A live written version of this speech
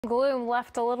Gloom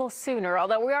left a little sooner,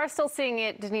 although we are still seeing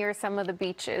it near some of the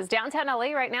beaches. Downtown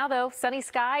LA right now, though, sunny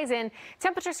skies and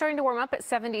temperatures starting to warm up at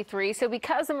 73. So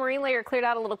because the marine layer cleared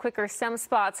out a little quicker, some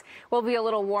spots will be a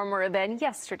little warmer than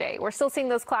yesterday. We're still seeing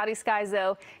those cloudy skies,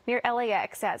 though, near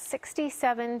LAX at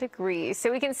 67 degrees.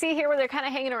 So we can see here where they're kind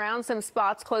of hanging around some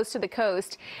spots close to the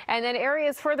coast. And then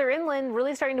areas further inland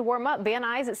really starting to warm up. Van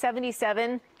Nuys at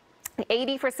 77.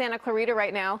 80 for Santa Clarita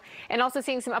right now, and also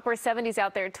seeing some upper 70s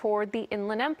out there toward the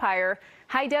Inland Empire.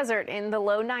 High desert in the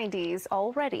low 90s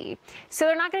already. So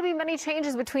there are not going to be many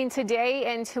changes between today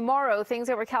and tomorrow. Things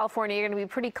over California are going to be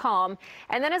pretty calm.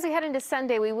 And then as we head into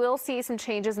Sunday, we will see some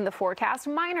changes in the forecast.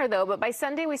 Minor, though, but by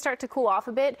Sunday we start to cool off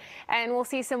a bit, and we'll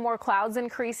see some more clouds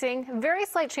increasing. Very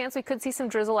slight chance we could see some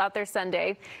drizzle out there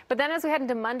Sunday. But then as we head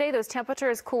into Monday, those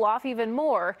temperatures cool off even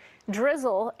more.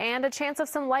 Drizzle and a chance of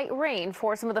some light rain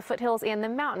for some of the foothills and the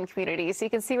mountain communities. So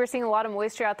you can see we're seeing a lot of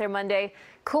moisture out there Monday.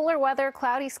 Cooler weather,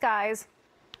 cloudy skies.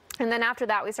 And then after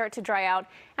that, we start to dry out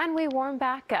and we warm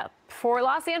back up. For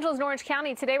Los Angeles and Orange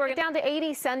County today, we're down to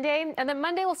 80 Sunday, and then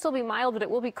Monday will still be mild, but it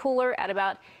will be cooler at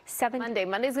about 70.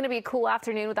 Monday's going to be a cool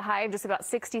afternoon with a high of just about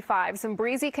 65. Some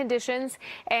breezy conditions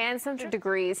and some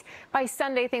degrees. By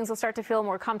Sunday, things will start to feel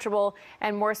more comfortable,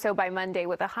 and more so by Monday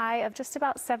with a high of just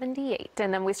about 78.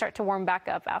 And then we start to warm back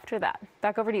up after that.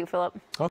 Back over to you, Philip.